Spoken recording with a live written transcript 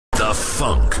The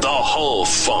funk. The whole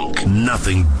funk.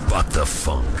 Nothing but the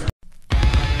funk.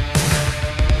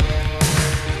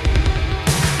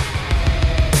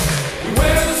 We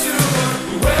wear the silver,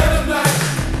 we wear the black,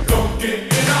 don't get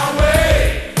in our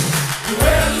way. We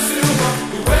wear the silver,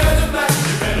 we wear the black,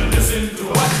 you better listen to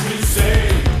what we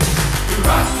say. We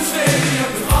rock the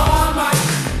stadium with all might,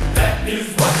 that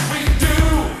is what we do.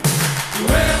 We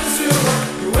wear the silver,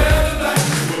 we wear the black,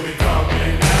 we'll be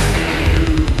coming after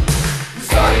you. We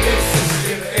started in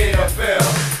 '60 in the AFL,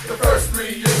 the first 3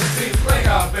 years the teams rang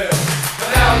our bell. But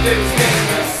nowadays game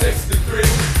is '63,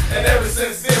 and ever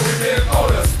since then we've been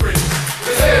on a spree.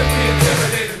 They say if we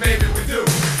intimidated, maybe we do.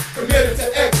 Committed to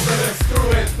excellence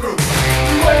through and through.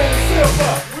 We wear the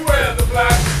silver, we wear the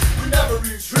black. We never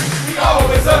retreat, we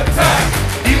always attack.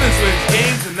 Defense wins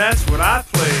games, and that's what I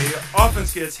play.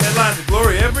 Offense gets headlines of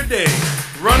glory every day.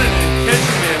 Running and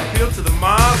catching may appeal to the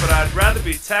mob, but I'd rather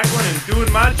be tackling and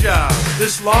doing my job.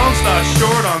 This long's not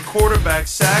short on quarterback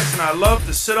sacks, and I love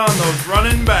to sit on those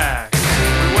running backs.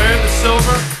 We wear the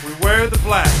silver, we wear the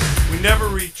black. We never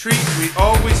retreat, we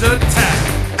always attack.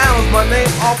 Allen's my name,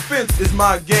 offense is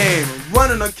my game.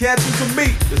 Running or catching to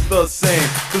me is the same.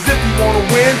 Cause if you wanna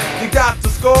win, you got to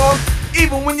score.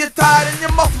 Even when you're tired and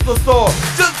your muscles are sore.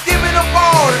 Just give me the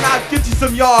ball and I'll get you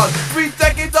some yards. 3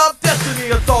 decades of destiny,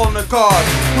 it's all in the cards.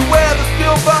 We wear the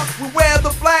silver, we wear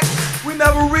the black. We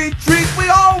never retreat, we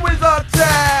always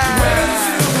attack. We wear the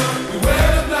silver, we wear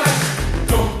the black.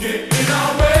 Don't get in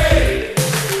our way.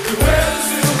 We wear the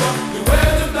silver, we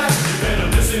wear the black. You better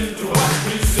listen to what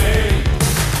we say.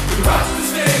 We rock the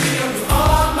stadium with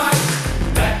all might.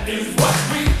 That is what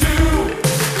we do.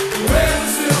 We wear the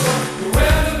silver, we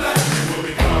wear the black. We'll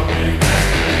be coming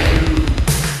after you.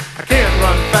 I can't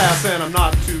run fast and I'm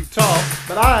not too tall,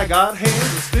 but I got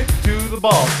hands to stick to the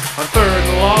ball. On 3rd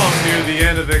and long near the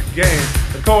end of the game,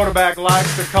 the quarterback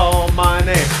likes to call my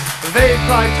name. They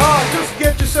cry, Todd, just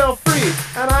get yourself free.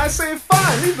 And I say,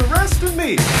 fine, leave the rest to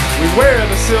me. We wear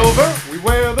the silver, we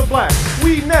wear the black.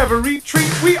 We never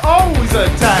retreat, we always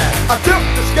attack. I tip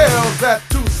the scales at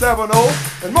 270,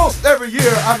 and most every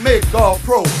year I make all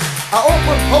pro. I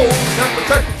open holes and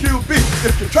protect the QB.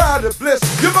 If you try to blitz,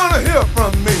 you're gonna hear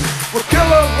from me. With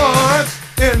killer runs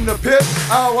in the pit,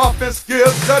 our offense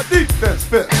gives the defense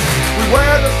fit. We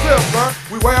wear the silver,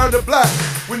 we wear the black.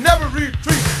 We never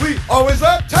retreat, we always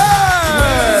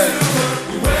attack.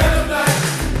 We wear the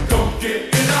black. Don't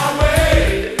get in our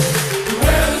way. We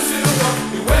wear the silver,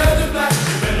 we wear the black.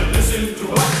 You better listen to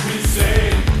what we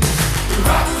say. We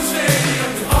rock the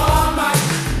stadium with all might.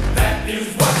 That is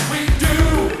what we do.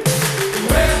 We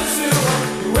wear the silver,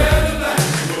 we wear the black.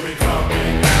 We'll be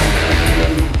coming after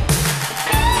you.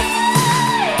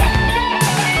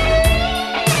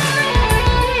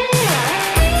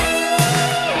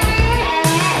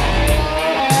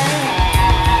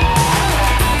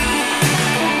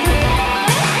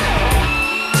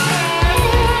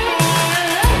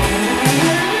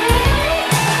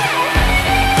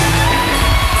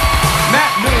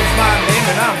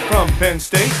 Penn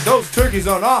State, those turkeys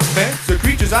on offense are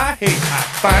creatures I hate. I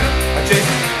find them, I chase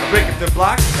them, I break up their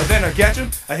blocks, then I catch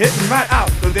them, I hit them right out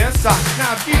of their socks.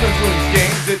 Now defense wins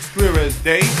games, it's clear as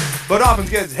day, but offense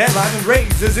gets headlines and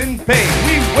raises in pay.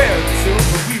 We wear the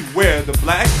silver, we wear the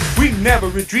black, we never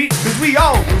retreat, cause we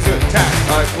always attack.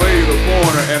 I play the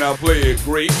corner and I play it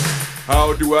great.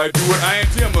 How do I do it? I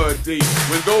intimidate.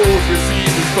 When those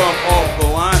receivers come off the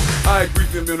line, I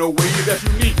greet them in a way that's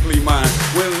uniquely mine.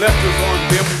 When left is on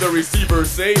them, the receivers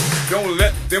say, don't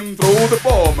let them throw the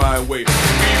ball my way.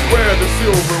 We wear the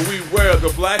silver, we wear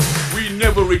the black. We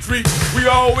never retreat, we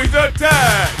always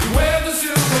attack. We wear the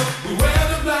silver,